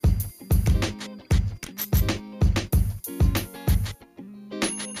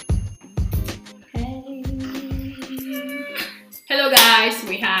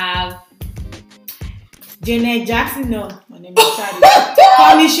Janet Jackson, no. My name is Sade.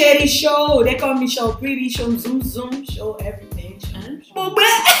 Call me Shady Show. They call me Show Pretty, Show Zoom Zoom, Show everything. Show.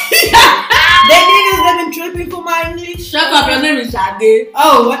 The niggas have been tripping for my English. Shut up, your name is Sade.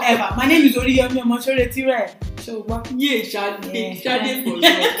 Oh, whatever. My name is Oriyomi. I'm sure it's right. So what? Yeah, Sade. Yeah. Sade for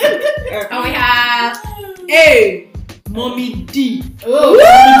sure. And we have Mommy D. Oh,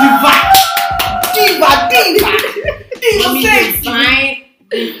 Diva. Mommy Divine.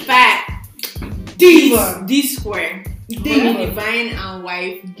 In fact, Diva. D square. Diva. Divine and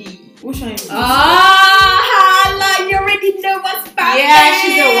wife D. Which one is this? Hala, you already know what's poppin'. Yeah,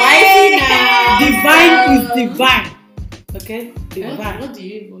 she's a wifey now. Divine is divine. Okay? Divine. What do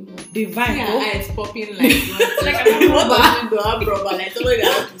you even know? Divine. Yeah, Oh. eyes popping like Like what does you do? I'm rubber like somebody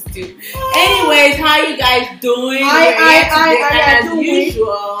that has to steal. Anyways, how you guys doing? As doing.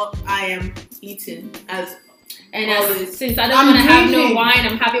 usual, I am eating as And always. since I don't I'm want to have no drinking. wine,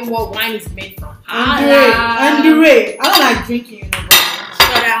 I'm having what wine is made from. Andre. I don't like drinking, you know.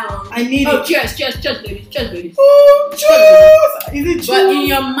 Shut down. I need Oh, it. cheers, baby. Oh, cheers. Is it true? But in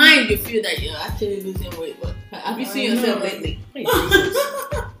your mind, you feel that you're actually losing weight. But have you seen yourself lately?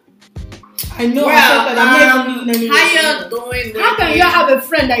 I know. Well, I thought that I'm not even losing any how weight. you doing? How can you have a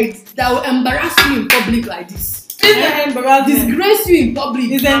friend that will embarrass you in public like this? Embarrassing. Disgrace you in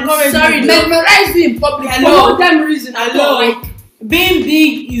public. It's encouraging. sorry, Mesmerize you in public. I For know. no damn reason. I know. Like, Being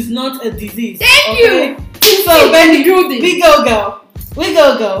big is not a disease. thank you. So, Benny, building. we go, girl. We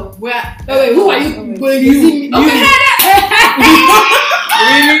go, girl. Where? Wait, who are you? Going to see me? Okay.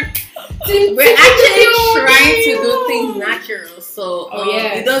 We're actually trying to do things natural, so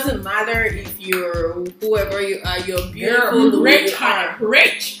yes. it doesn't matter if you're whoever you are. You're beautiful, the way you are.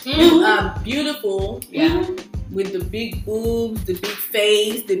 Rich. Beautiful. Yeah. With the big boobs, the big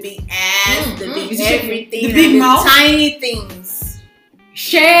face, the big ass, the big Mm-hmm. everything, The big and mouth. the tiny things.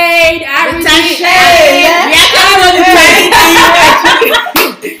 Shade. The Everything. tiny Shade, yeah. We actually know the tiny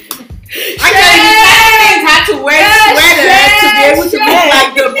things. Actually, the tiny things had to wear sweaters to be able to look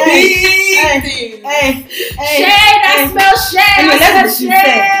like the big things. Shade. I smell shade. Anyway, I that's what smell she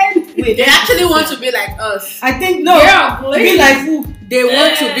said. shade. Wait, They actually want to be like us. I think no. Yeah, Be please. like who? They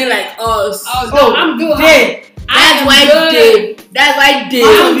want to be like us. Oh, no, I'm good. They. That's why good. they. That's why they.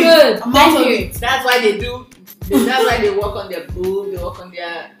 I'm good. I'm out Thank of you. it. That's why they do. That's why they work on their boob. They work on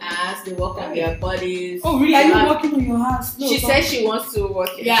their ass. They work on their bodies. Oh, really? Are you working on your house? No, She said she wants to work.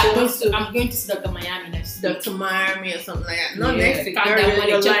 Yeah, she wants to. I'm going to see Dr. Miami next week. Dr. Miami or something like that. Not Yeah, next week. count Girl, that you're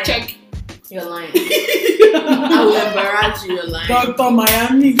money. lying. Check. You're lying. I will embarrass you. You're lying. Dr.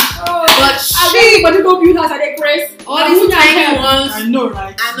 Miami. But Everybody go build house at that Chris. all these tiny ones. I know,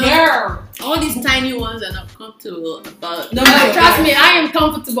 right? I know. Girl. All these tiny ones are not comfortable about. No, Trust me, I am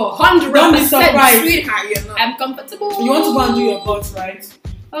comfortable. 100%. Don't be surprised. Sweetheart, you're not. I'm comfortable. You want to go and do your butts, right?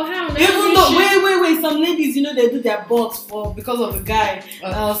 Oh, hell no. Even though, wait, some ladies, you know, they do their butts because of a guy,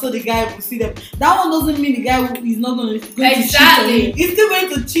 so the guy will see them. That one doesn't mean the guy is not going to cheat on Exactly. you. He's still going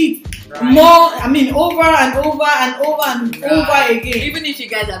to cheat Right. more. I mean, over and over and over and over again. Even if you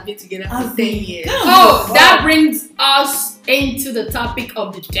guys have been together for As 10 in, years. Oh, that brings us into the topic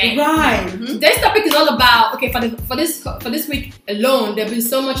of the day. Right. Today's topic is all about for this week alone. There's been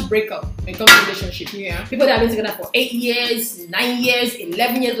so much breakup when it comes to relationship. Yeah. People that have been together for 8 years, 9 years,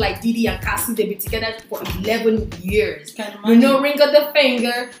 11 years, like Didi and Cassie. They've been together for 11 years. With no ring of the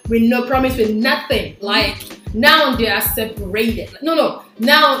finger, with no promise, with nothing. Like now they are separated. No.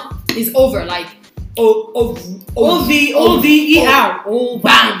 Now it's over. Like O-V-E-R.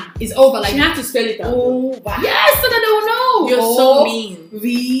 Bam! It's over. Like You have to spell it out. yes, so that they will know. You're so mean.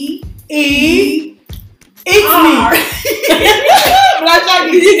 V-E. It's R. me.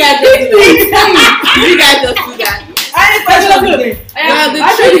 You guys just do that. I The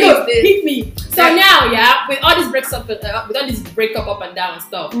truth is this. Hit me. So now, yeah, with all this breakup up and down and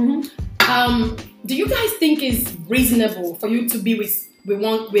stuff, do you guys think it's reasonable for you to be with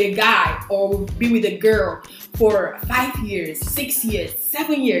a guy or be with a girl for 5 years, 6 years,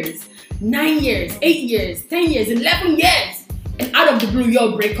 7 years, 9 years, 8 years, 10 years, 11 years, and out of the blue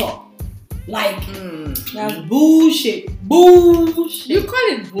you'll break up? Like, that's bullshit. You call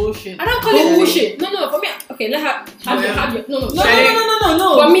it bullshit. I don't call it bullshit. No, for me. Okay, let her have your No.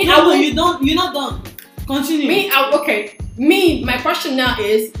 For me, you're not done. Continue. Me, my question now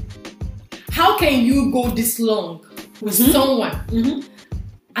is, how can you go this long with someone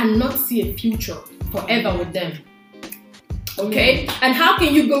and not see a future forever with them? Okay, and how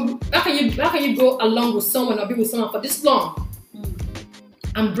can you go along with someone or be with someone for this long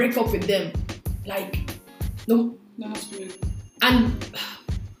and break up with them? Like, no. That's weird. And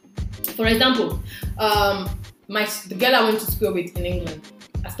for example, the girl I went to school with in England,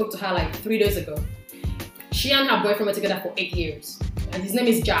 I spoke to her like 3 days ago. she and her boyfriend were together for 8 years. And his name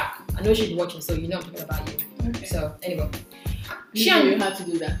is Jack. I know she's watching, so you know I'm talking about you. Okay. So, anyway. You had to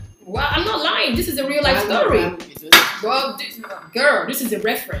do that. Well, I'm not lying. This is a real life story. Well, girl, this is a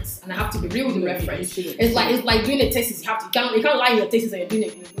reference, and I have to be real with the reference. It's like doing a thesis. You can't lie in your thesis and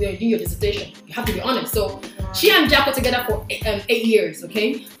you're doing your dissertation. You have to be honest. So she and Jack were together for 8 years.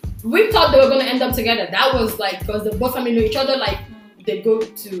 Okay, we thought they were gonna end up together. That was like because the both families know each other. Like they go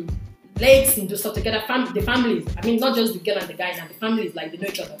to lakes and do stuff together. The families. I mean, not just the girl and the guy. Now the families like they know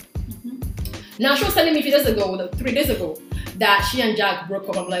each other. Now she was telling me 3 days ago, that she and Jack broke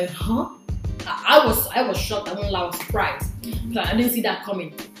up. I'm like, huh? I was shocked. I won't lie, I was surprised. Like, I didn't see that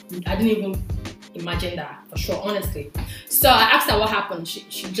coming. I didn't even imagine that for sure, honestly. So I asked her what happened.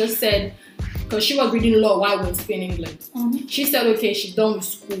 She just said, because she was reading law while we were in Spain, England. She said, okay, she's done with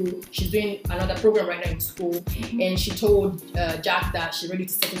school. She's doing another program right now in school. And she told Jack that she's ready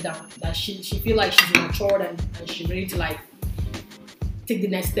to settle down. That she feel like she's matured and she's ready to like take the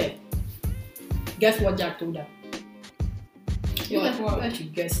next step. Guess what Jack told her? What you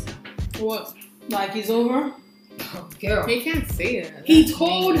guess? What? Like it's over? Oh, girl. He can't say that. He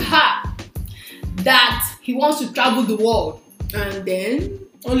told her that he wants to travel the world. And then?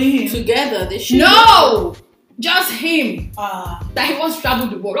 Only him? Together, they should. No! Just him. That he wants to travel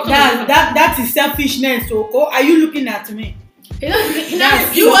the world. That is selfishness. So, are you looking at me? You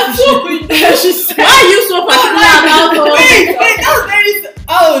are so why are you so particular about Wait, that was very.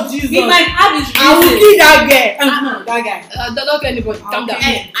 Oh Jesus! He might have his reason. I will kill that guy. That guy. Don't get anybody. Calm down.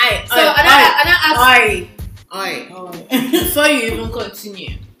 Before you even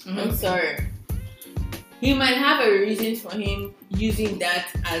continue, I'm sorry. He might have a reason for him using that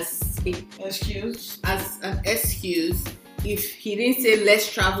as an excuse. If he didn't say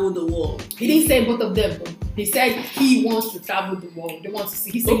let's travel the world, he didn't say both of them. He said he wants to travel the world. They want to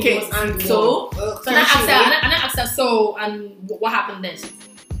see. He said okay, he wants to and see so and I asked her so, and what happened next?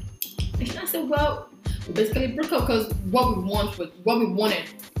 And I said, well, we basically broke up because what we wanted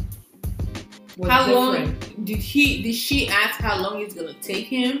was how different. Long did she ask how long it's gonna take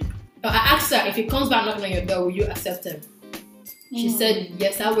him? I asked her if he comes back knocking on your door, will you accept him? She said,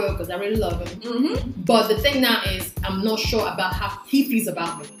 yes, I will, because I really love him. But the thing now is, I'm not sure about how he feels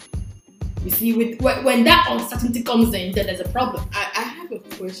about me. You see, when that uncertainty comes in, then there's a problem. I have a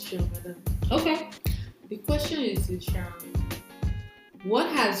question, madam. Okay. The question is, Sharon, what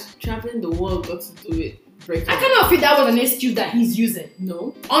has traveling the world got to do with breakup? I kind of feel that was an excuse that he's using.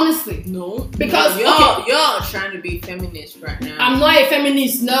 No. Honestly. No. Because you're trying to be feminist right now. I'm not a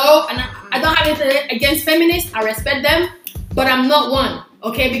feminist, no. And I don't have anything against feminists. I respect them. But I'm not one,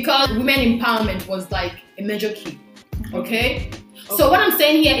 okay? Because women empowerment was like a major key, okay? So what I'm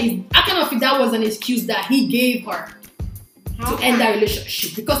saying here is, I kind of feel that was an excuse that he gave her to end that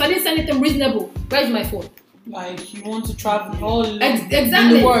relationship. Because I didn't say anything reasonable. Where's my phone? Like, you want to travel all in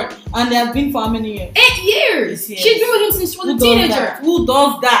the world. And they have been for how many years? 8 years. She's been with him since she was a teenager. Who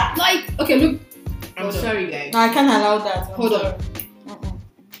does that? Like, okay, look. I'm sorry, guys. No, I can't allow that. Hold on.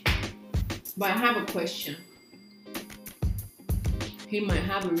 But I have a question. He might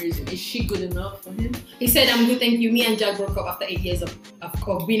have a reason. Is she good enough for him? He said, I'm good, thank you. Me and Jack broke up after 8 years of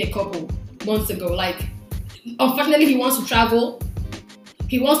being a couple months ago. Like, unfortunately, he wants to travel.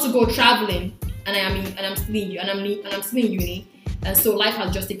 He wants to go traveling, and I'm still in uni, and so life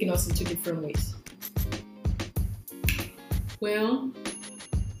has just taken us in 2 different ways. Well,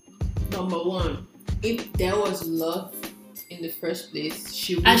 number one, if there was love in the first place,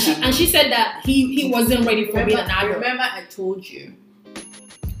 she would she said that he wasn't ready for being an adult. Remember, I told you.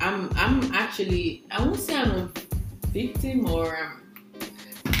 I'm actually, I won't say I'm a victim or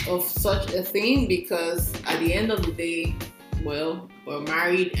of such a thing, because at the end of the day, well, we're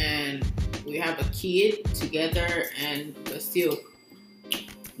married and we have a kid together, and we're still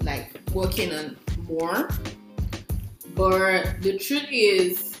like working on more. But the truth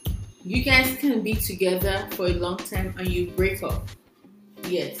is, you guys can be together for a long time and you break up.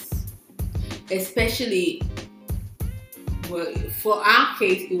 Yes, especially. Well, for our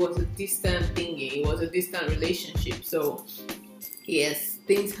case, it was a distant thingy. It was a distant relationship. So, yes,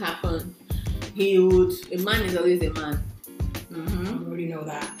 things happen. A man is always a man. I already know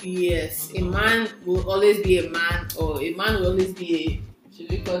that. Yes, a man will always be a man, or a man will always be a, should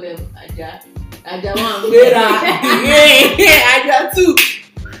we call them Aja? Aja one, Aja two.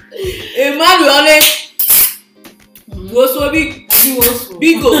 A man will always go so big,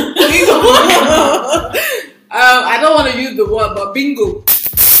 bingo. I don't want to use the word, but bingo.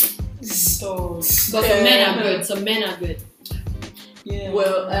 But some men are good. Yeah.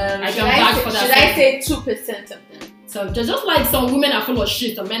 Well, should I say 2% of them? So just like some women are full of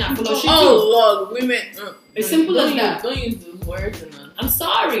shit, some men are full of shit. Oh Lord, women. As simple as Don't that. Don't use those words. I'm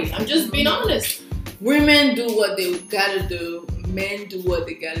sorry. I'm just being honest. Women do what they gotta do. Men do what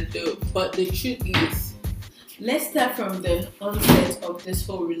they gotta do. But the truth is, let's start from the onset of this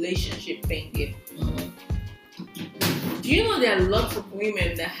whole relationship thing here. Do you know there are lots of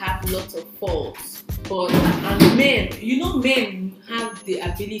women that have lots of faults? But and men, men have the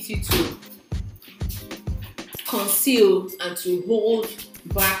ability to conceal and to hold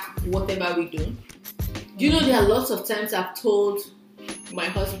back whatever we do. Do you know there are lots of times I've told my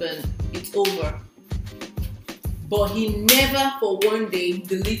husband it's over, but he never for one day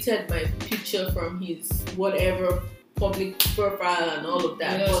deleted my picture from his whatever public profile and all of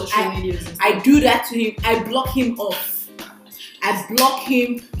that. Yeah, but I do that to him. I block him off. I block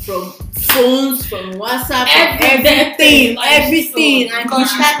him from phones, from WhatsApp, everything. And he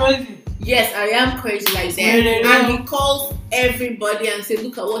crazy. Yes, I am crazy like that. And he calls everybody and says,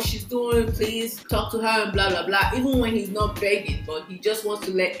 "Look at what she's doing. Please talk to her," and blah blah blah. Even when he's not begging, but he just wants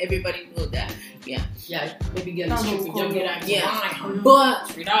to let everybody know that. Yeah, maybe get stupid, don't get angry. Yeah, but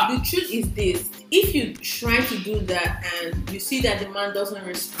the truth is this: if you try to do that and you see that the man doesn't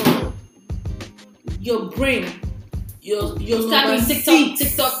respond, your brain. You're number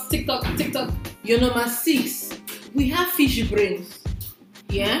TikTok. You're number 6. We have fish brains.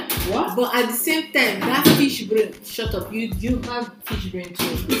 Yeah? What? But at the same time, that fish brain, shut up. You have fish brain too.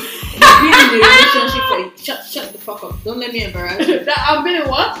 You've been in a relationship shut the fuck up. Don't let me embarrass you. I've been in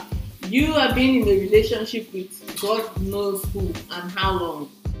what? You have been in a relationship with God knows who and how long.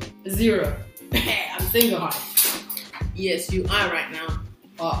 0. I'm single. Yes, you are right now.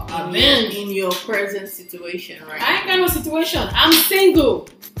 I've been in your present situation, right? I ain't got no situation. I'm single.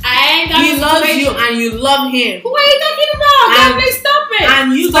 I ain't got no situation. He loves you and you love him. What are you talking about? Please stop it.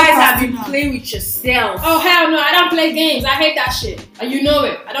 And you guys have been playing with yourself. Oh hell no, I don't play games. I hate that shit. And you know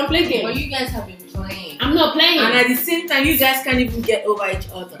it. I don't play games. But you guys have been playing. I'm not playing. And at the same time, you guys can't even get over each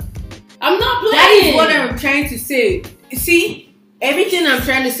other. I'm not playing. That is what I'm trying to say. See, everything I'm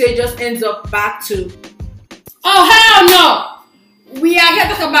trying to say just ends up back to. Oh hell no. We are here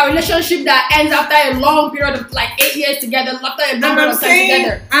talking about relationship that ends after a long period of like 8 years together, after a long period of time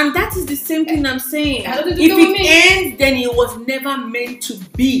together. And that is the same thing I'm saying. If it ends, then it was never meant to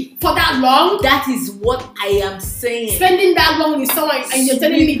be. For that long? That is what I am saying. Spending that long with someone and you're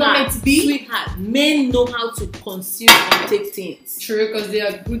telling me it's not meant to be? Sweetheart, men know how to conceal and take things. True, because they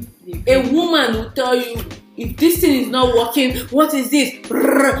are good. A woman will tell you, if this thing is not working, what is this?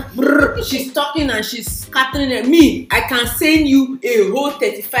 Brr, brr. She's talking and she's scattering at me. I can send you a whole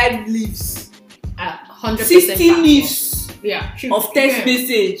 35 leaves. 100% 60 leaves of text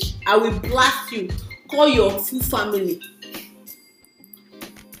message. I will blast you. Call your full family.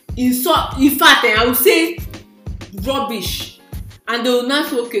 In fact, I will say rubbish. And they will not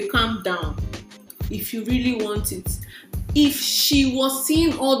say, okay, calm down. If you really want it. If she was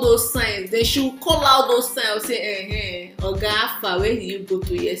seeing all those signs, then she will call out those signs and say, Oga Afa, where did you go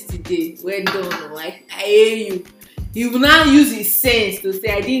to yesterday? Well done, like, I hear you. He will now use his sense to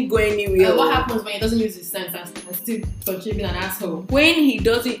say, I didn't go anywhere. What happens when he doesn't use his sense and still continue being an asshole? When he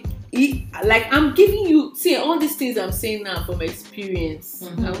doesn't, like, I'm giving you, see, all these things I'm saying now from experience.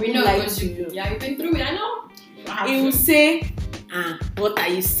 Mm-hmm. We know because you. Yeah, you've been through it, I know. He will say, what are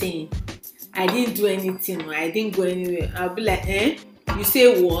you saying? I didn't do anything. I didn't go anywhere. I'll be like, You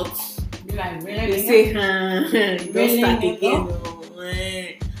say what? Be like, really? You say, don't start again.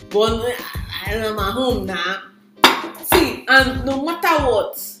 But I'm at home now. See, and no matter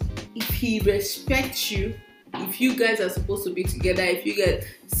what, if he respects you, if you guys are supposed to be together, if you guys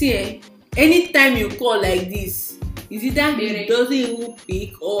see, anytime you call like this, is it that he doesn't even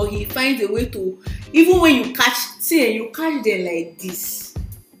pick or he finds a way to, even when you catch them like this.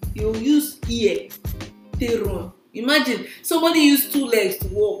 You use ear to run. Imagine somebody use 2 legs to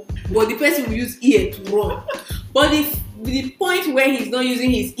walk, but the person will use ear to run. But the point where he's not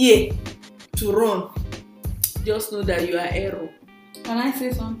using his ear to run, just know that you are error. Can I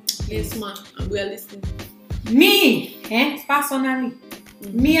say something? Yes, ma'am. We are listening. Me, personally,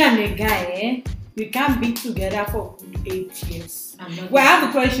 me and a guy, we can't be together for 8 years. Well, I have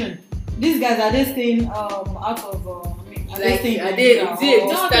a question. These guys, are they staying out of? Like, are they? Is it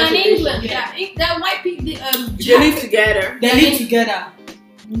no, they're in England. Yeah, they're white people. They live together. They live together.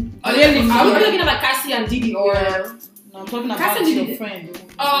 Are we talking about Cassie and Didi or? No, I'm talking about your friend.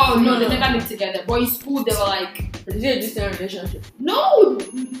 Oh no, they never lived together. But in school, they were like. Is it a distant relationship? No,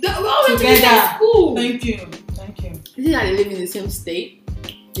 they were all together in school. Thank you. Is it that they live in the same state?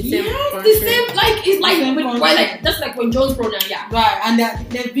 The same Yes, country. the same. Like it's like Same when, country. well, like that's like when Jones Brown, yeah. Right,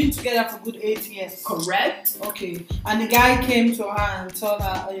 and they've been together for good 8 years. Correct. Okay, and the guy came to her and told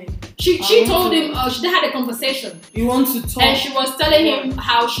her, hey, She I told want him they had a conversation, you want to talk? and she was telling him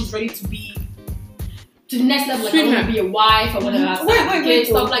how she's ready to be to the next level. Like I want to be a wife, I want to have kids,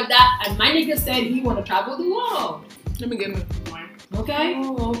 stuff like that. And my nigga said he want to travel the world. Let me get my point. Okay.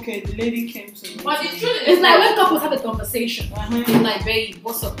 Oh, okay. The lady came to me. But the truth It's like when couples have a conversation. Uh-huh. It's like, babe,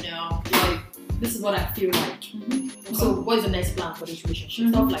 what's up now? Like, this is what I feel like. Mm-hmm. So, what is the next plan for this relationship?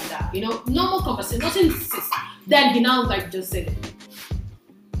 Stuff like that. You know, normal conversation, nothing. Then he now like just said it.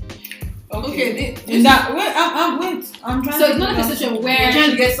 Okay. In that wait, I'm trying. So to it's not like a situation where You're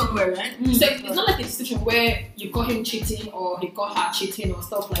trying to get somewhere, right? So it's not like a situation where you caught him cheating or he caught her cheating or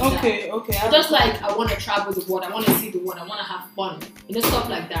stuff like that. Okay. Just like I want to travel the world, I want to see the world, I want to have fun, you know, stuff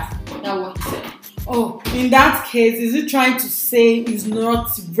like that. That's what he said. Oh, in that case, is it trying to say he's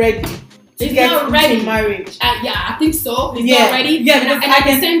not ready to He's get not into ready. marriage? Yeah, I think so. He's Yeah. not ready. Yeah, and because at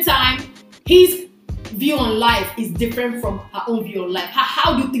the same time, his view on life is different from her own view on life.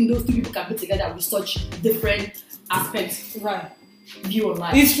 How do you think those two people can be together with such different aspects? Right. View on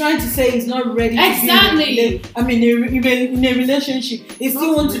life. He's trying to say he's not ready. Exactly. To be in a relationship. He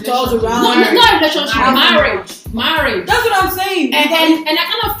still wants to toss around. No, not a relationship. Marriage. That's what I'm saying. And I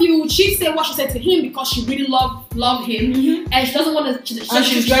kind of feel she said what she said to him because she really loved him, and she doesn't want to.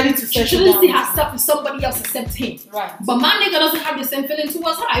 She's ready to She settle shouldn't down. see herself with somebody else except him. Right. But my nigga doesn't have the same feeling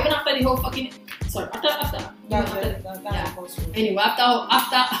towards her, even after the whole fucking. Sorry, after. That's Anyway,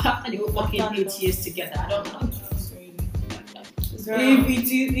 after the whole fucking 8 years together, I don't know. If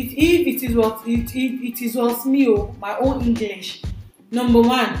it is what me, my own English. Number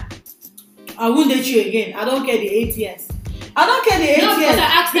one, I won't date you again. I don't care the 8 years. I don't care the 8 No, years because I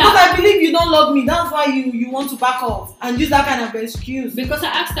asked because her. I believe you don't love me. That's why you want to back off and use that kind of excuse. Because I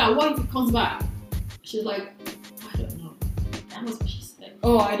asked her, what if he comes back? She's like, I don't know. That was what she said.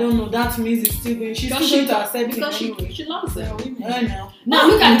 Oh, I don't know. That means it's still going. She's still going to accept it because anyway. she loves it. I know. Now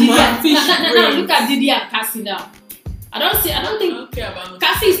look at Didi. Man, Now look at Didi and Cassie now. I don't think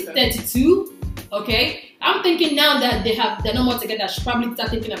Cassie is 32. Okay, I'm thinking now that they're no more together. She probably start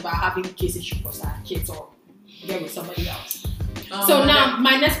thinking about having kids if she wants to have kids or get with somebody else. So now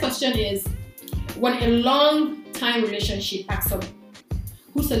my next question is: when a long time relationship acts up,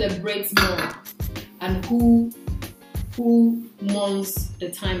 who celebrates more, and who mourns the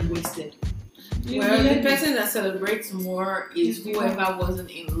time wasted? Well, the person that celebrates more is whoever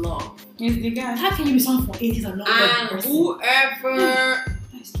wasn't in love. It's the guy. How can you be someone for 80s and not love the And person?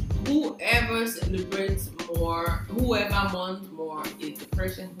 whoever celebrates more, whoever mourns more is the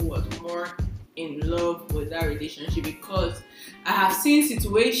person who was more in love with that relationship. Because I have seen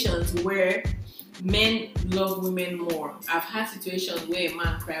situations where men love women more. I've had situations where a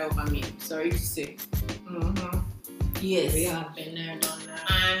man cry over me. Sorry to say. Yes. We have been there, done that.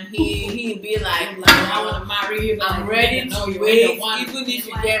 And he be like, I want to marry you. I'm ready to wait. Even if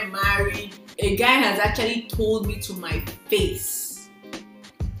you get married, a guy has actually told me to my face,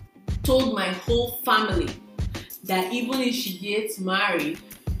 told my whole family that even if she gets married,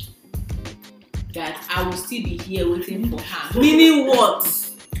 that I will still be here waiting for her. Meaning what?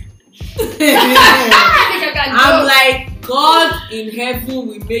 I'm like, God in heaven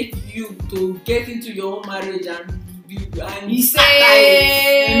will make you to get into your own marriage and He said,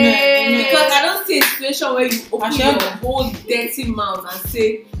 because I don't see a situation where you open your whole dirty mouth and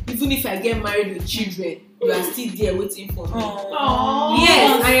say, even if I get married with children, you are still there waiting for me. Aww.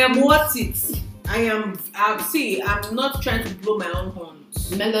 Yes, I am worth it. I'm not trying to blow my own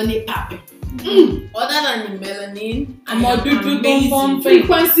horns. Melanie Papi. Other than the melanin, I'm a amazing.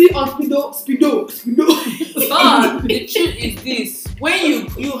 Frequency of speedo. But the truth is this: when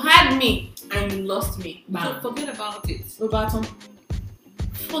you had me and you lost me, so forget about it.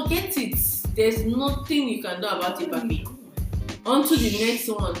 Forget it. There's nothing you can do about it, papi. On to the next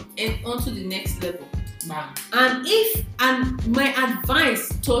one and on to the next level. And my advice,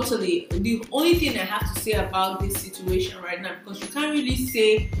 totally, the only thing I have to say about this situation right now, because you can't really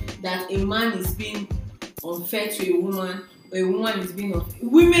say that a man is being unfair to a woman or a woman is being unfair.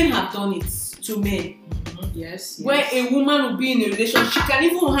 Women have done it to men. Yes. Where a woman will be in a relationship, she can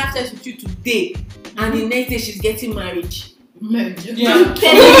even have sex with you today, and the next day she's getting married. Man, Yeah.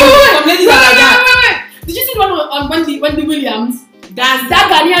 Did you see the one on Wendy Williams? That's That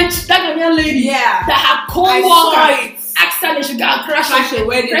Ghanaian lady. Yeah. That her I co-worker saw it. asked her that she got Crash a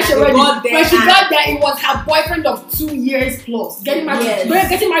wedding. Crash a and they wedding. got there When she and- got there, it was her boyfriend of 2 years plus. Getting married, Yes.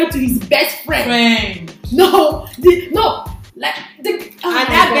 getting married to his best friend. Friend. No, like the. And that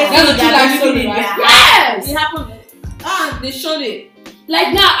That's a person true life that story, living in right? their house. Yes. It happened. They showed it.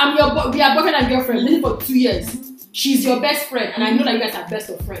 Like now, we are boyfriend and girlfriend, living for 2 years. She's your best friend, and I know that you guys are best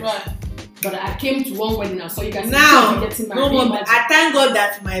of friends. Right. But I came to one wedding and saw you guys Now, getting no married. more. I thank God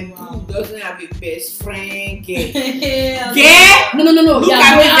that my boo doesn't have a best friend. Gay. No. Look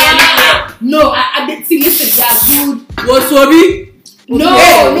at me very well. No, I did see. Listen, they are good. Wosobi. No.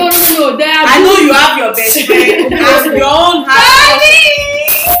 They are I good. know you have your best friend and your own heart.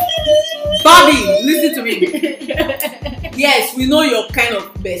 Bobby, listen to me. Yes, we know your kind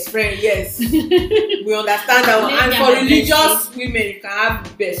of best friend. Yes, we understand that one. And for religious women, you can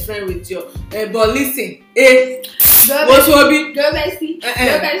have best friend with your. But listen, Wosobi. Go bestie. Go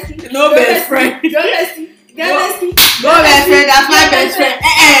bestie. No best friend. Go bestie. Go bestie. Go best friend. That's my best friend.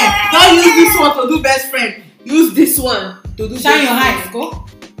 Don't use this one to do best friend. Use this one to do. Shine your eyes, go.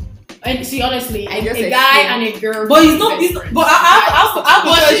 And see, honestly, I a just guy explained. and a girl. But it's not. But I have a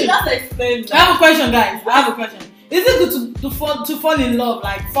question. Just explain. I have a question, guys. I have a question. Is it good to fall in love?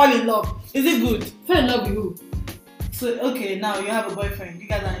 Like fall in love? Is it good? Fall in love with who? So okay, now you have a boyfriend. You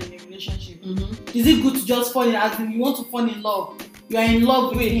guys are in a relationship. Mm-hmm. Is it good to just fall in? As in, you want to fall in love? You are in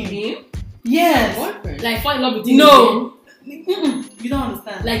love with him. Yes. Boyfriend. Like fall in love with him? No. You don't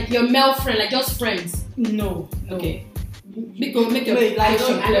understand. Like your male friend, like just friends. No. Okay. Make your Wait, like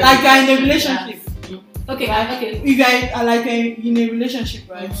I don't you're in a relationship. Okay, Right? okay. You guys are like in a relationship,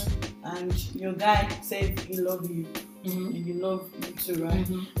 right? And your guy says he love you, and you love you too, right?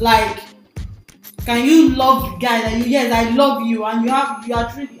 Like, can you love the guy that yes, I love you, and you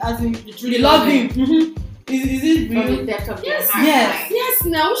are treating as in you love him? Is it From real? the depth of your Yes, heart. Yes,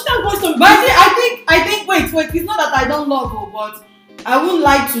 now which time goes to But I think wait, it's not that I don't love her, but I wouldn't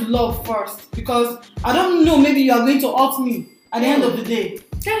like to love first because I don't know, maybe you are going to hurt me at the end of the day.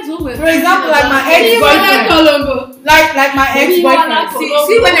 That's what we're For example, like my Like ex-boyfriend. Like my ex-boyfriend.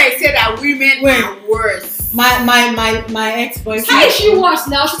 See when I say that women are worse. My ex-boyfriend. How is she worse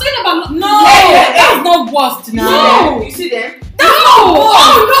now? She's talking about No, that's not worst now. No. You see them? No!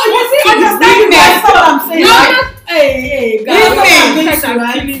 Oh no! You see, understand? That's what I'm saying. No, hey, guys. Women, You guys are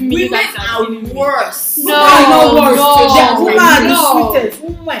right? killing me. You Women guys are are killing me. worse. No, I know worse. no, Women are the no. sweetest.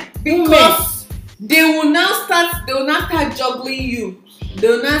 Women. Because they will now start juggling you. They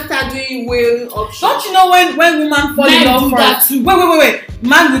will now start doing wailing options. Don't you know when women fall in Men love do first? that too. Wait.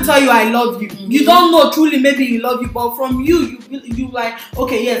 Man will tell you I love you. You don't know truly maybe he love you, but from you like,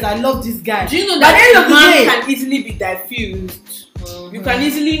 okay, yes, I love this guy. Do you know By the end that of the man day- can easily be diffused? You can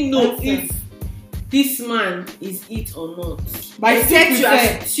easily know if this man is it or not. But I still Except you are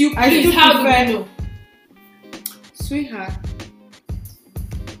prefer- stupid. I still How do we prefer- know? Sweetheart,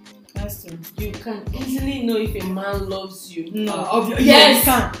 Esther. you can easily know if a man loves you. No, Yes.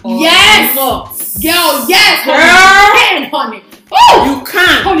 you can. Or Yes. not. Girl, yes, Girl. honey. Honey. Oh! You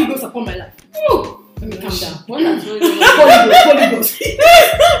can. Holy Ghost upon my life. Ooh. Let me calm down. What has really Holy Ghost.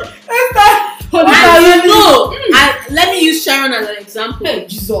 Holy And Ghost. you know, let me use Sharon as an example. Hey,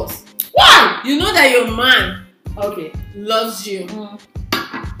 Jesus. Why? You know that your man Okay. loves you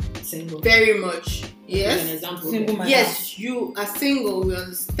Single. very much. An Yes. example. Single man. Yes, you are single. We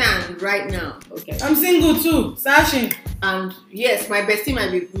understand right now. Okay. I'm single too. Sashing. And yes, my bestie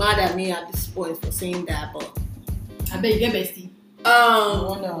might be mad at me at this point for saying that, but I bet you get bestie.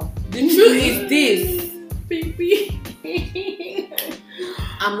 No. the truth is this. Baby.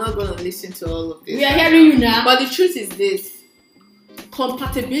 I'm not gonna listen to all of this. We are hearing you now. But the truth is this.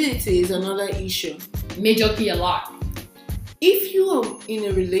 Compatibility is another issue. Major key a lot. If you are in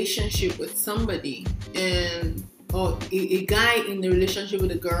a relationship with somebody or a guy in a relationship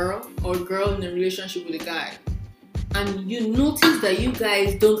with a girl or a girl in a relationship with a guy, and you notice that you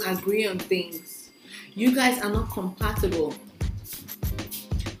guys don't agree on things, you guys are not compatible.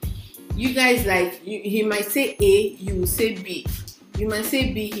 You guys he might say A, you will say B. You might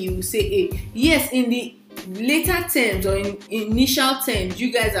say B, he will say A. Yes, in the later terms or in initial terms,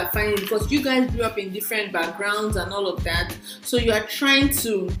 you guys are fine because you guys grew up in different backgrounds and all of that. So you are trying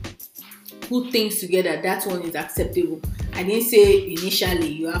to put things together. That one is acceptable. I didn't say initially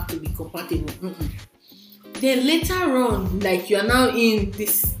you have to be compatible. Then later on, like you are now in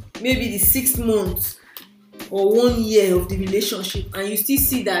this maybe the 6 months or 1 year of the relationship, and you still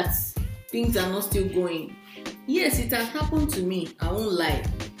see that things are not still going. Yes, it has happened to me. I won't lie.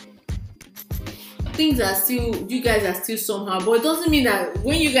 Things are still, you guys are still somehow, but it doesn't mean that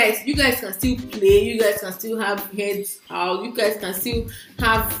when you guys can still play, you guys can still have heads out, you guys can still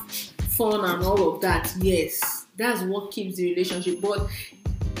have fun and all of that. Yes, that's what keeps the relationship. But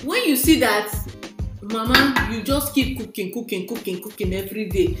when you see that Mama, you just keep cooking every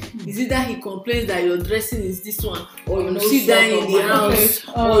day. Is it that he complains that your dressing is this one, or you sit down in the house,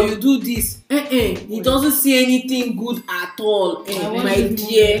 or you do this? He doesn't see anything good at all. My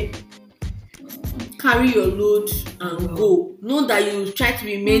dear, carry your load and go. Know that you try to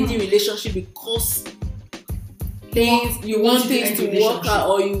be mending relationship because you want things to work out,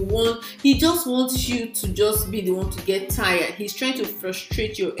 or he just wants you to just be the one to get tired. He's trying to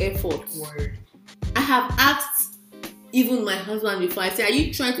frustrate your efforts. Word. I have asked even my husband before. I say, are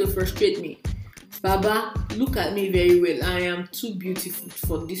you trying to frustrate me? Baba, look at me very well. I am too beautiful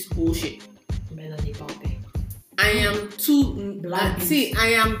for this bullshit. I am too I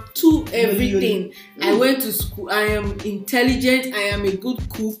am too everything. I went to school. I am intelligent. I am a good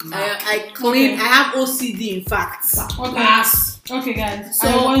cook. I clean. I have OCD, in fact. Okay, guys. So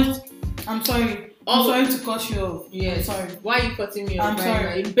I'm sorry. I'm sorry to cut you off. Yes. I'm sorry. Why are you cutting me off? I'm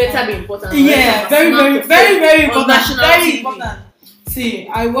sorry. It better be important. Yeah, very important. Very important. See,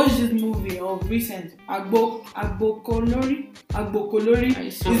 I watched this movie of recent. Agbokolori.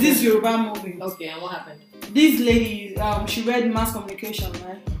 Is this Yoruba movie? Okay, and what happened? This lady, she read mass communication,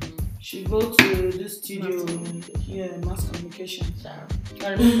 right? She go to this studio. Mass communication.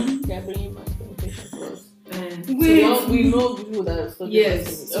 They're bringing mass communication to us. We know people that are studying.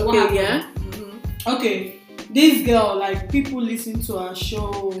 Yes. Okay. Okay, this girl, like, people listen to her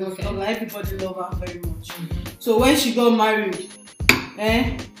show, like, everybody love her very much. So when she got married,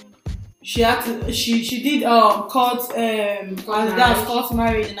 she had to, she did court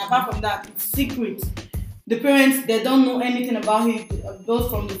marriage, and apart from that, it's secret. The parents, they don't know anything about it,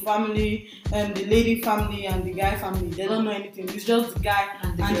 both from the family, the lady family and the guy family. They don't know anything. It's just the guy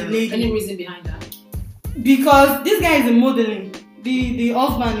and the lady. Any reason behind that? Because this guy is a modeling. The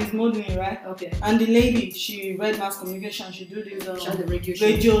husband is modeling, right? Okay. And the lady, she read mass communication. She do this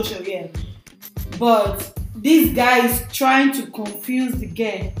radio show, yeah. But this guy is trying to confuse the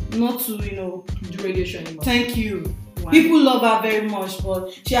girl, not to do radio show anymore. Thank you. Why? People love her very much,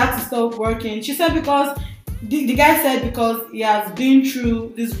 but she had to stop working. She said because the guy said because he has been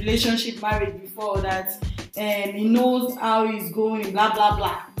through this relationship, marriage before, that he knows how he's going, blah blah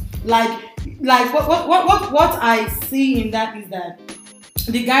blah. Like what I see in that is that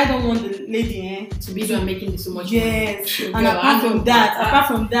the guy don't want the lady to be making so much money. Yes, and apart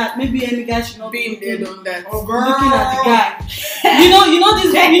from that, maybe any guy should not be there on that. Looking at the guy. you know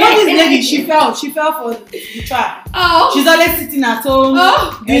this lady. She fell for the trap. Oh, she's always sitting at home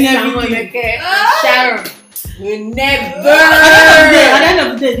doing everything. Sharon, we never. At the end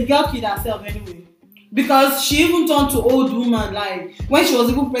of the day, the girl killed herself anyway. Because she even turned to old woman, like when she was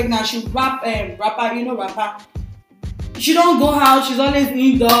even pregnant, she rapper. She don't go out, she's always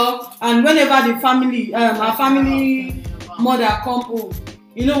indoor, and whenever the family, her family mother come home,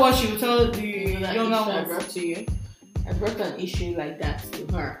 you know what she will tell the younger ones? I brought to you. I brought an issue like that to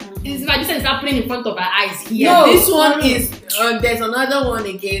her. It's like this is happening in front of her eyes here. No, this one is. There's another one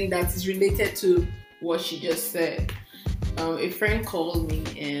again that is related to what she just said. A friend called me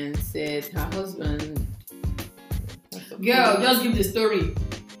and said her husband. Girl, just give the story.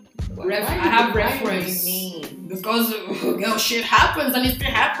 I have reference. Because girl, shit happens and it's still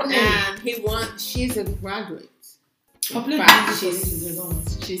happening. And she's a graduate. In fact,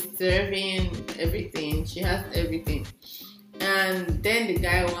 she's serving everything. She has everything. And then the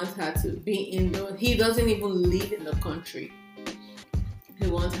guy wants her to be indoors. He doesn't even live in the country. He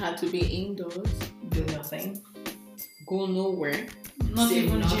wants her to be indoors. Do nothing. Go nowhere. Not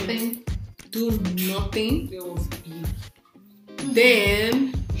even nothing. Do nothing.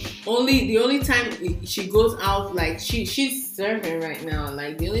 Then the only time she goes out, like she's serving right now,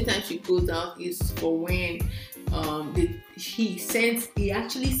 like the only time she goes out is for when he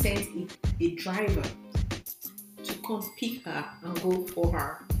actually sends a driver to come pick her and go for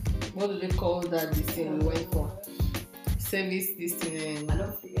her. What do they call that? This thing we went for service. This thing. I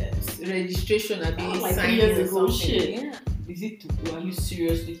don't forget. Registration. I being like signed 3 years ago. Shit. Yeah. Is it? Are you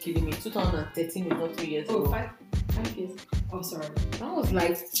seriously kidding me? 2013 is not 3 years ago. 5 years. Oh, sorry. I was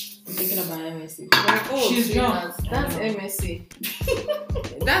like, I'm thinking about MSc. She's young. That's MSc.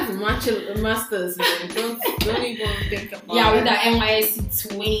 That's masters. Man. Don't even think about. Yeah, with that NYSC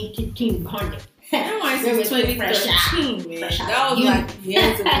 20 King Garnet. NYSC 2013, man. That was like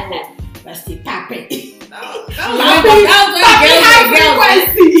years ago. That's the tapping. That was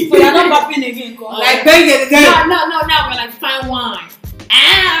So you're not bapping again, like bang it again. No, we're like fine wine.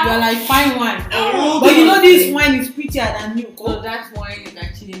 You're like fine wine. But you know this wine is prettier than you. So that wine is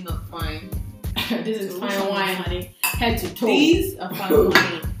actually not fine. This is fine wine, honey. Head to toe. These are fine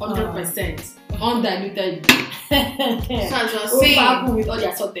wine. 100%. undiluted. So as I was Saying, saying, with all the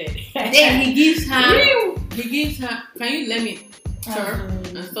assorted. then he gives her. Can you let me turn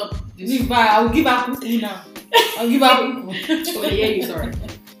and stop this? I'll give her cuckoo now. I'll give her cuckoo. Oh, yeah, you sorry.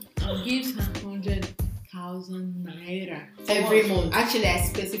 And gives her 100,000 naira Every month. Actually, I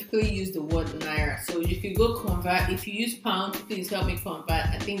specifically use the word naira. So if you go convert, if you use pounds, please help me convert.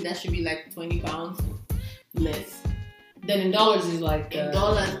 I think that should be like 20 pounds less. Then in dollars is like In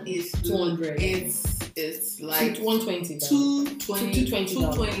dollars is 200. It's like 120.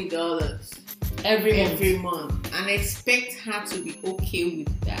 $220 Every month. month, and expect her to be okay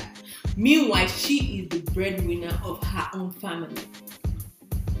with that. Meanwhile, she is the breadwinner of her own family,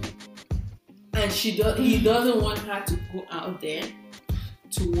 and he doesn't want her to go out there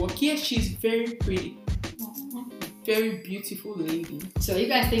to work. Yes, she's very pretty, very beautiful lady. So you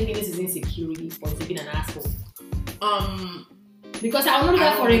guys thinking this is insecurity or is he being an asshole? Because I will not do I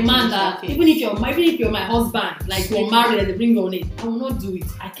that for a don't man think that so. even if you're my husband, like you're married and they bring on it, I will not do it.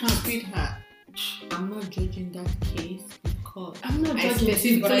 I can't. Sweetheart, I'm not judging that case because I'm not I judging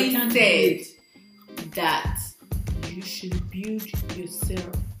it, but I specifically can't do said it. that you should build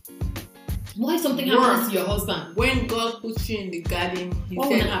yourself. What if something Work. happens to your husband? When God puts you in the garden, He What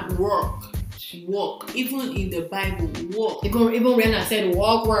will said, happen? "Work, walk." Even in the Bible, walk. Even Rihanna said,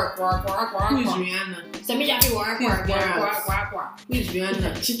 walk. Who is Rihanna? So me have to work. Who is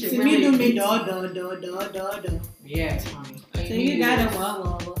Rihanna? So me do me do. Yes, honey. So you gotta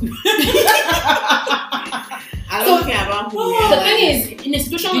walk. I don't care about who Rihanna The thing is, in a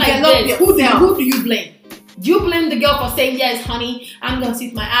situation like Develop this, yourself. who do you blame? Do you blame the girl for saying, yes, honey, I'm gonna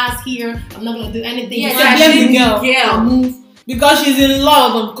sit my ass here, I'm not gonna do anything? Yes, I blame the girl. I'll move Because she's in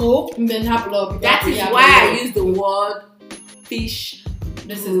love, uncle. and then have love. That is why I use the word fish.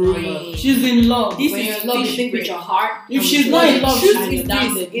 This is not love. She's in love. This When is you're in love, you fish think with brain. your heart. If and she's with not your in love, head, she's and in you're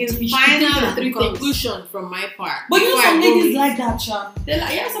down there. In You should think final of three things. conclusion from my part. But you know Before I some go ladies with- like that, Cha. They're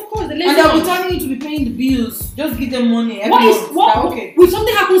like, yes, of course. The And lazy they'll be ones. telling you to be paying the bills. Just give them money. What is month. what? Okay. If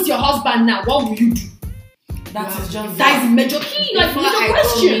something happens to your husband now, what will you do? That is just That is major key, like Before major I go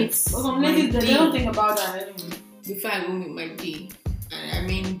question. meet But some my ladies, they D, don't think about that anyway. Before I go meet my D, and I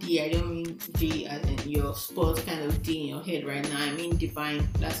mean D, I don't mean D as in your sports kind of D in your head right now. I mean divine.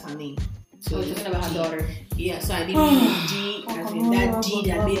 That's her name. So you're talking about her daughter. Yeah, so I didn't mean D as in that D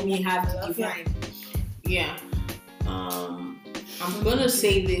that made me have the divine. Yeah. I'm gonna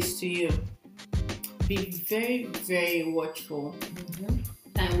say this to you. Be very, very watchful.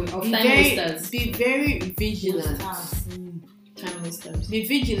 Time Be time very, wasters. be very vigilant. Time wasters. Be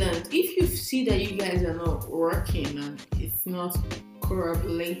vigilant. If you see that you guys are not working and it's not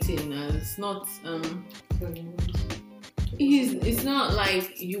correlating and it's not it's not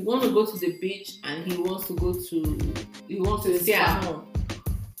like you want to go to the beach and he wants to stay at home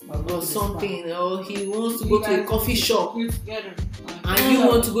or something, or he wants to go to a coffee shop and you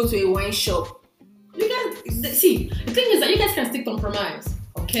want to go to a wine shop. You guys see, the thing is that you guys can still compromise.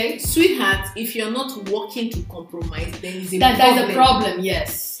 Okay? Sweetheart, if you're not working to compromise, then it's a That problem. is a problem,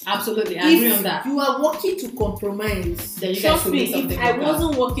 yes. Absolutely. I agree on that. If you are working to compromise, Then you guys trust could me, do something if I like that.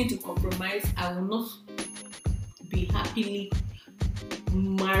 wasn't working to compromise, I would not be happily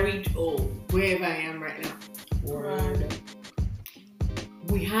married or wherever I am right now. Right.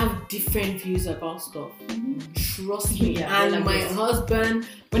 We have different views about stuff. Trust me. Yeah, and like my this. husband,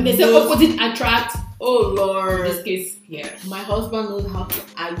 When they say knows- opposite attract, oh in Lord, this case, yeah. my husband knows how to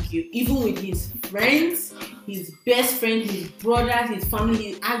argue, even with his friends, his best friend, his brothers, his family.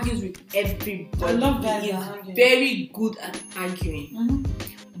 He argues with everybody. I love that. He is arguing. very good at arguing. Mhm.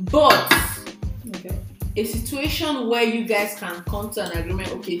 But Okay. a situation where you guys can come to an agreement.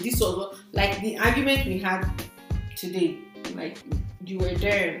 Okay, this was what, like the argument we had today. Like you were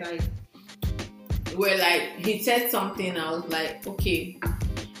there. Like where like he said something. I was like, okay.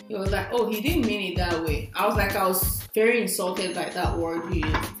 He was like, oh, he didn't mean it that way. I was very insulted by that word he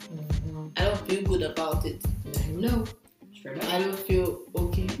used. I don't feel good about it. No. Straight up. I don't feel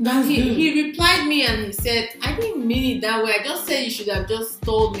okay. That's good. He replied me and he said, I didn't mean it that way. I just said you should have just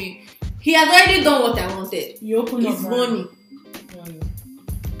told me. He has already done what I wanted. You open up. It's money.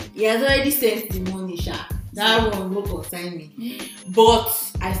 He has already sent the money, Sha. That one will concern me. But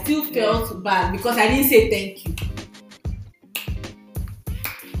I still felt bad because I didn't say thank you.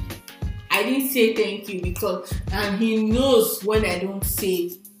 I didn't say thank you because, and he knows when I don't say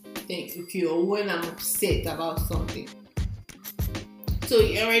thank you or when I'm upset about something. So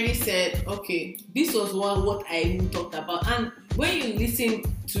he already said, okay, this was what I even talked about. And when you listen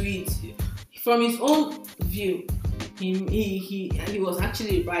to it from his own view, he was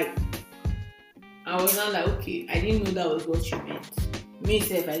actually right. I was not like, okay, I didn't know that was what you meant. Me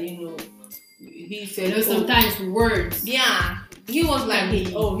self, I didn't know he said, You know, sometimes words. yeah, he was like, he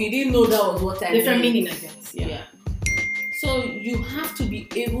didn't know that was what I Different meant. meaning, I guess. Yeah. So you have to be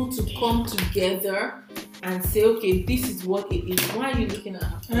able to come together and say, okay, this is what it is. Why are you looking at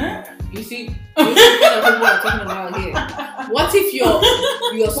her? Huh? You see, this is what we're talking about here. What if your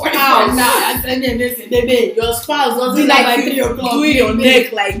spouse your spouse doesn't like you doing your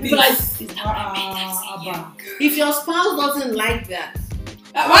neck like this? If your spouse doesn't like that,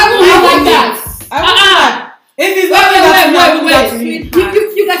 Why would you like that? If it's not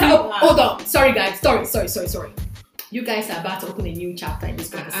Wait. You guys are, hold on. Sorry, guys. Sorry. You guys are about to open a new chapter in this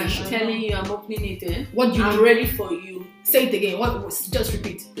conversation. I'm telling you, I'm opening it. What do you I'm mean? ready for you. Say it again. Just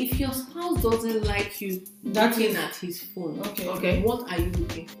repeat. If your spouse doesn't like you looking at his phone, Okay. what are you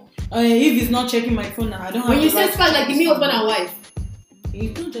looking for? If he's not checking my phone now, I don't have. When you say spouse, like me, husband and wife.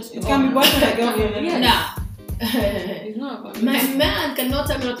 It's not just it can be boyfriend and girlfriend. Yes. Nah. It's not about My man cannot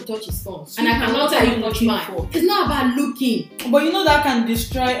tell me not to touch his phone, and I Sweetheart, cannot what tell are him you to touch looking mine. for? It's not about looking. But you know that can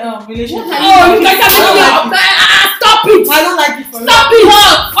destroy relationship. What are you guys stop it! I don't like it for Stop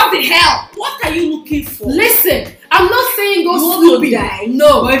it! What the hell? What are you looking for? Listen, I'm not saying go You want to snooping. die?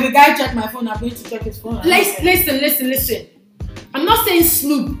 No. But if a guy check my phone, I'm going to check his phone. Listen. I'm not saying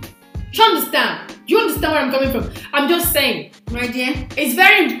snoop. Do you understand? Do you understand where I'm coming from? I'm just saying. My dear, It's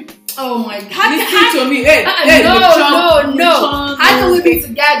very. Oh my God. listen to me. Hey, No. How can we be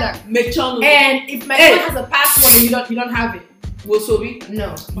together? And if my phone has a password and you don't have it. Wosobi,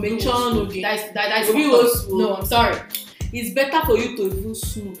 No. That's Obi was- No, I'm sorry. it's better for you to even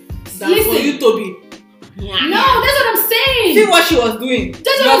snoop than Listen. for you to be. No, that's what I'm saying. See what she was doing. That's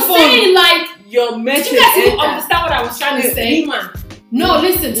what I'm saying. Like, Your did message. you guys even understand what I was trying to say? Woman. No,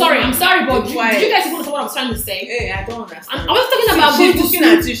 listen. Sorry, I'm sorry, but did Quiet. you guys even understand what I was trying to say? Hey, I don't understand. I was talking about She's going to looking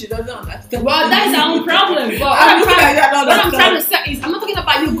school. at you. She doesn't understand. Well, that is our own problem. But I'm looking at you. I don't what I'm trying understand. to say is, I'm not talking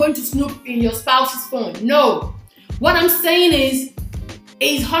about you going to snoop in your spouse's phone. No. What I'm saying is,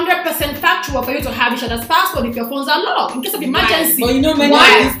 it's 100% factual for you to have each other's password if your phones are locked in case of emergency. But you know many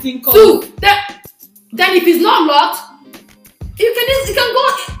Why? of these things called. Two. Then if it's not locked, you can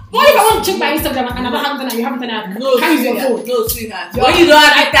go. What if I want to check my Instagram and I don't have internet? You have internet. No, Can't use your sweetheart. phone. No, sweetheart. Your- When you don't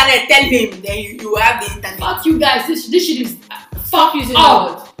have internet, tell him. Then you have the internet. Fuck you guys. This shit is Fuck using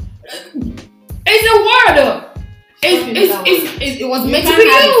up. It's a word. It was meant to be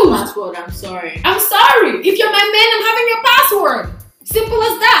used. Password. I'm sorry. I'm sorry. If you're my man, I'm having your password. Simple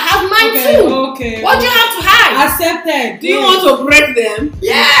as that. Have mine too. Okay. What do you have to hide? Accepted. Do you want to break them?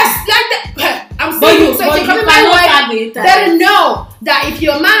 Yes, like that. I'm But saying you- so but if you're you coming my cannot way, have the internet. better know that if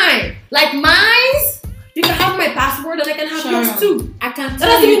you're mine, like mine's, you can have my password and I can have Sure. yours too. I can That tell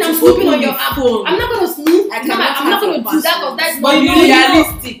doesn't you mean I'm to snooping open on your the app. phone. I'm not gonna snoop. I No, cannot I'm not have gonna your do that because password. that's But not you me.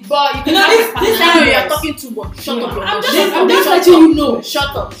 realistic. But you can You know, have this- my this password. Sharon, you're talking too much. Shut up. I'm Shut just up. letting you know.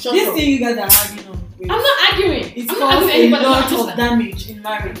 Shut up. Shut This up. thing you guys are arguing on. I'm not arguing. It's I'm not caused arguing a anybody. lot I'm just of damage in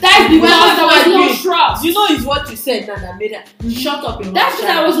marriage. That's because Well, there was no agree. trust. You know, it's what you said now that made it. Shut up your mouth. That's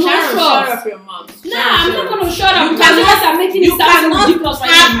because there was no Sharon, trust. shut up your mouth. Nah, Sharon, I'm shut not up. gonna shut up. You because you cannot- guys are making You it sound so cannot ridiculous right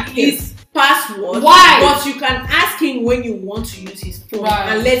now. have his password. Why? But you can ask him when you want to use his phone Right.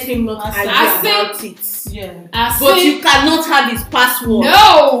 and let him not I argue see. about it. Yeah. But you cannot have his password.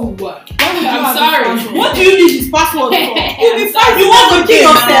 No. I'm sorry. What do you need his password for? I'm If sorry. you want to kill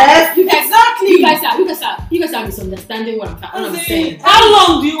yourself, You guys, exactly. you guys are misunderstanding what I'm saying. How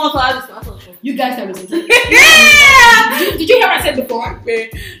long do you want to have his password for? You guys are misunderstanding. Did you hear what I said before?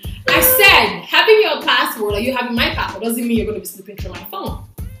 I said having your password or you having my password doesn't mean you're going to be snooping through my phone.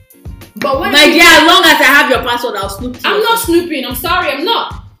 But when My dear, as long as I have your password, I'll snoop to I'm your not phone. snooping. I'm sorry, I'm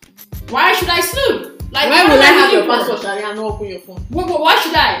not. Why should I snoop? Like, Why what will I am have your looking for? password, Shari, and not open your phone? Why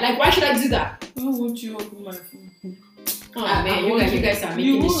should I? Like, why should I do that? Why won't you open my phone? Oh I man, want you guys are making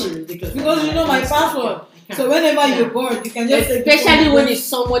You this would. shit ridiculous. Because you know my password. So whenever you're bored, you can just take the Especially phone when and it's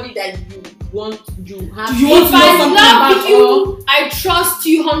somebody that you want, you have. You want If to know I something love about you, I trust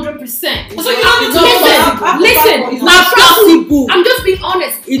you 100%. So you don't need to listen, It's my not trust will, possible. I'm just being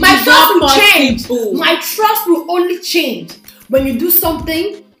honest. It My is trust not will change. possible. My trust will only change when you do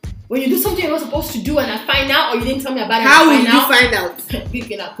something. When you do something you're not supposed to do, and I find out, or you didn't tell me about it. How and did I you find find out? out? You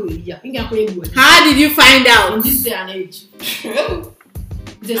cannot put it, yeah. You cannot put it How did you find in out? this day and age.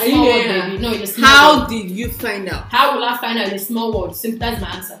 It's a Are small you word, here? baby. No, it's a small How word. did you find out? How will I find out in a small word? Simple. That's my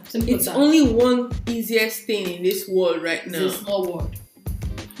answer. Simple It's as that. only one easiest thing in this world right It's now. a small word.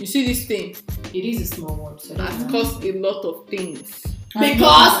 You see this thing? It is a small word. So Has that's caused a lot of things.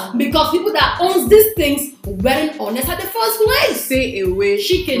 because people that owns these things weren't honest at the first place. Stay away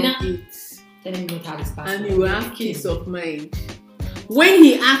She from cannot- it, Then you don't have this password. and you will have peace of mind. When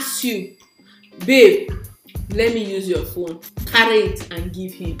he asks you, babe, let me use your phone. Carry it and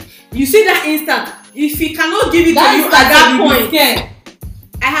give him. You see that instant? If he cannot give it to you at that point,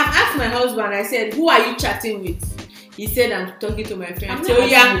 I have asked my husband. I said, "Who are you chatting with?" He said, "I'm talking to my friend." Oh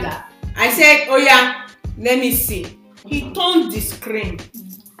yeah. I said, "Oh yeah, let me see." He turned the screen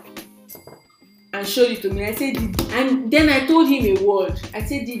and showed it to me. I said, and then I told him a word. I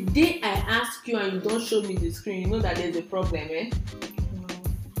said, the day I ask you and you don't show me the screen, you know that there's a problem, eh?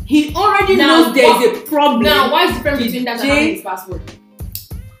 He already knows there's a problem. Now, why is the difference between that and having his password?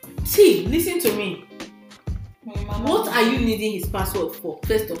 See, listen to me. What are you needing his password for,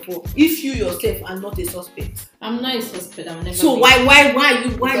 first of all, if you yourself are not a suspect? I'm not a suspect. I'm never. So why are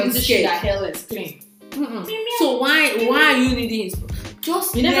you this shit scared? hell is clean. So why are you needing his?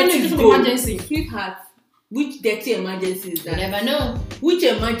 Just you never know. It's an emergency, sweetheart. Which dirty emergency is that? You never know. Which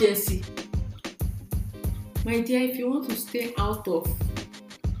emergency? My dear, if you want to stay out of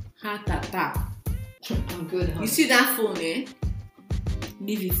heart attack, I'm good. Huh? You see that phone, eh?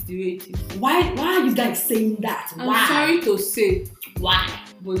 Leave it the way it is. Why are you guys saying that? I'm sorry to say. Why?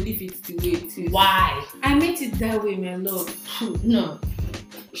 But leave it the way it is. Why? I meant it that way, my love. No.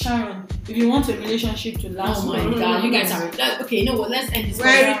 Sharon, if you want a relationship to last, oh my god, you guys are okay. You know what? Let's end this. We're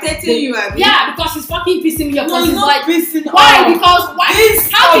irritating you, Abby. Yeah, because it's fucking pissing me off. No, it's not like, pissing why? off. Because why? This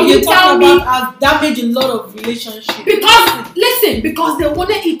How can you tell me? Has damaged a lot of relationships. Because listen, because they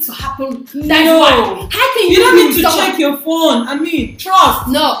wanted it to happen. That's why. How can you don't need to check your phone. I mean, trust.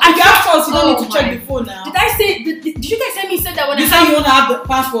 No, if you have trust, you don't need to check the phone now. Did I say? Did you guys hear me say that when you said you want to have the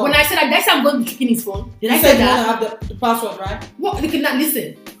password? When I said that, did I say I'm going to be checking his phone? Did I say say that? You want to have the password, right? What? Look at that.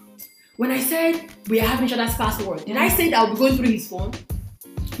 Listen. When I said we are having each other's password, did I say that I'll be going through his phone?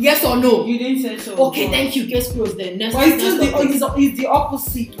 Yes or no? You didn't say so. Okay, thank you. Case closed then. Next, but it's the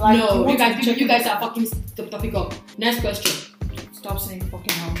opposite. Like, no, you guys are fucking the topic up. Next question. Stop saying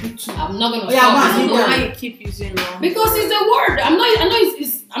fucking now. I'm not gonna stop. Why you keep using wrong? Because it's a word. I know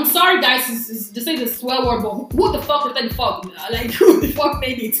it's I'm sorry guys, it's they say the swear word, but who the fuck wrote the fuck? Like who the fuck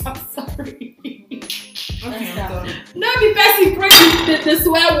made it? I'm sorry. Okay, no be person create the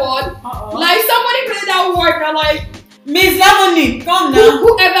swear word. Like somebody made that word and like Miss Lemony, come now.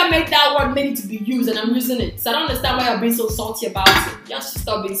 Whoever made that word made it to be used and I'm using it. So I don't understand why you're being so salty about it. Just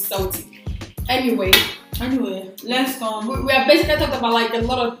stop being salty. Anyway, let's come. We have basically talked about like a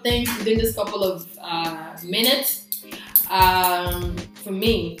lot of things within this couple of minutes. For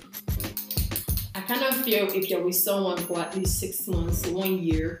me, I kind of feel if you're with someone for at least 6 months, 1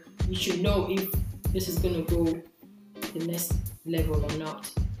 year, you should know if this is gonna go the next level or not.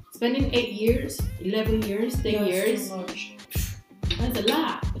 Spending 8 years, 11 years, 10 years, too much. That's a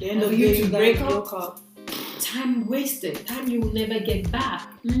lot. At the end of the day, you break up. Time wasted, time you will never get back.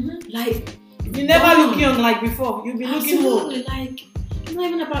 Like you never look young like before. You'll be looking old. Like it's not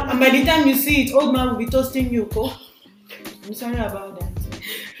even about. And by the time you see it, old man will be toasting you. I'm sorry about that.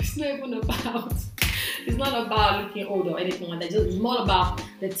 It's not even about. It's not about looking old or anything like that. It's more about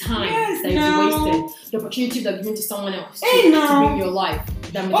the time that you wasted, the opportunity that you given to someone else to bring your life.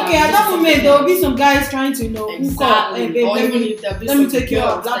 Okay, at that moment there will be some guys trying to exactly. let me take care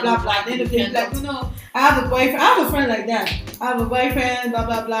of blah blah blah. Then they'll be like, I have a boyfriend. I have a friend like that. I have a boyfriend. Blah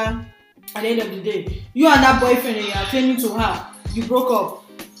blah blah. At the end of the day, you and that boyfriend and you are claiming to her, you broke up.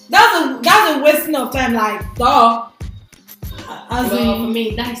 That's a wasting of time. Like duh. For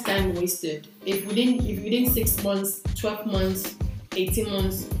me, that is time wasted. If within 6 months, 12 months, 18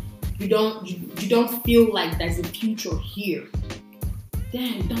 months, you don't feel like there's a future here,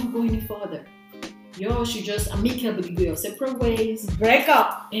 then don't go any further. You should just amicably go your separate ways, break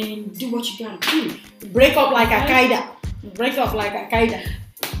up, and do what you gotta do. Break up like Al-Qaeda. Break up like Al-Qaeda.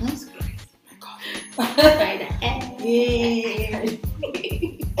 That's great. Al-Qaeda.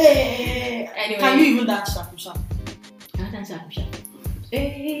 Anyway, can you even dance shaku shaku?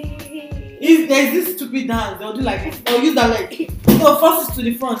 If there's this stupid dance, they'll do like this. They'll use that like no forces to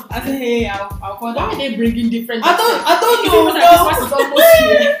the front. I say, hey, I'll call that. Why are they bringing different? I don't know. Christmas is almost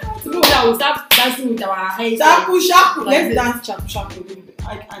here. Tomorrow we'll start dancing with our heads. Shaku shaku. Let's dance shaku shaku a little bit.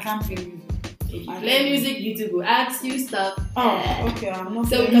 I can't play music. If you play music, YouTube will ask you stuff. Oh, okay. I'm not.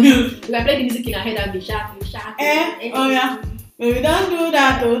 So we can play the music in our head and be shaku shaku. Oh yeah. Baby, don't do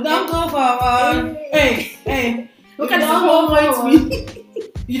that. Oh, don't go forward. Hey. Look at the whole point me.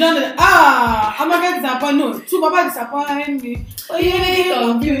 You don't know. I'm not going to disappoint. No, two Baba disappoint me. Oh, you making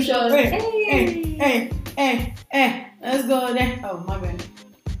confusion. Hey. Let's go there. Oh, my bad.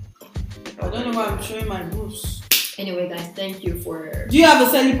 I don't know why I'm showing my boobs. Anyway, guys, thank you for. Do you have a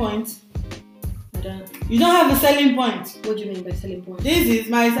selling point? I don't. You don't have a selling point. What do you mean by selling point? This is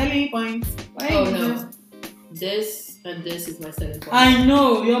my selling point. Oh no. This and this is my selling point. I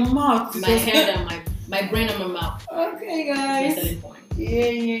know your mouth. My head and My brain and my mouth. Okay, That's my guys. selling point.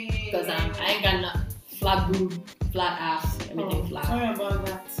 Yeah. Because I ain't got nothing. Flat boob, flat ass, everything flat. Sorry about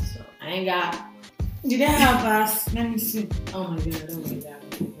that. So I ain't got. Did I have ass? Let me see. Oh my god, oh my god,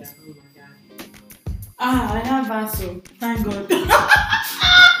 oh my god, oh my god. Ah, I have ass, so thank God.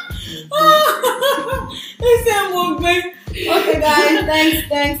 Listen, mukbang. Okay, guys.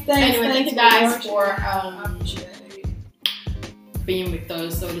 Thanks. Anyway, thank you guys for appreciate it. being with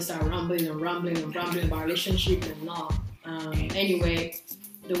us. So this are rambling about relationship and all. Anyway,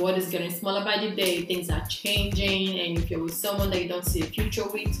 the world is getting smaller by the day. Things are changing, and if you're with someone that you don't see a future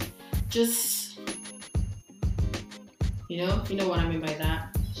with, just you know what I mean by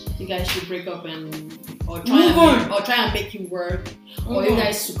that. You guys should break up or try and make it work, or you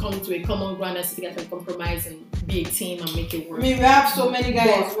guys should come to a common ground and see you guys can compromise and be a team and make it work. I mean, we have so many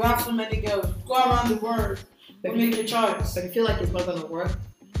guys. We have so many girls. Go around the world. But Make your choice. But if you feel like it's not gonna work,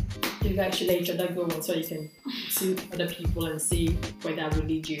 you guys should let each other go so you can see other people and see where that will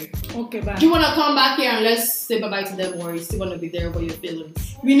lead you. Okay, bye. Do you wanna come back here and let's say bye bye to them, or you still wanna be there for your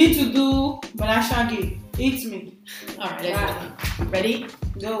feelings? We need to do Balashagi. Eat me. Alright, let's go. Ready?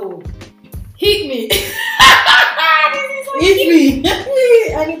 Go. Hit me! Eat me.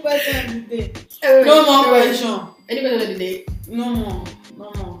 Any question of the day. No more question. Any question of the day? No more.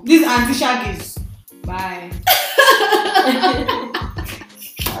 This anti shaggies. Bye.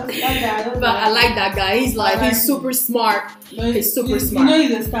 But I like that guy. He's he's super smart. He's super smart. You know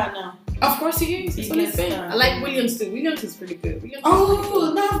he's a star now. Of course he is. He's a star. I like Williams too. Williams is pretty good. That's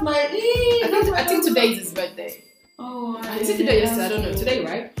my. I think today is his birthday. Oh, Is it today? Yes, I don't know. Today,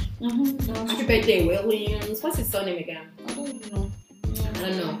 right? Mm-hmm. Happy birthday, Williams. What's his surname again? I don't know. I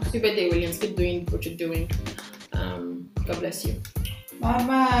don't know. Happy birthday, Williams. Keep doing what you're doing. God bless you. Bye.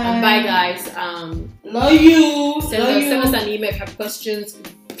 Bye, guys. Love you. Send us an email if you have questions.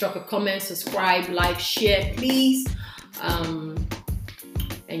 Drop a comment, subscribe, like, share, please. And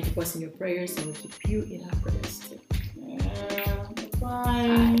keep us in your prayers, and we'll keep you in our prayers too.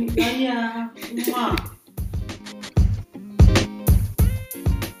 Bye. Bye.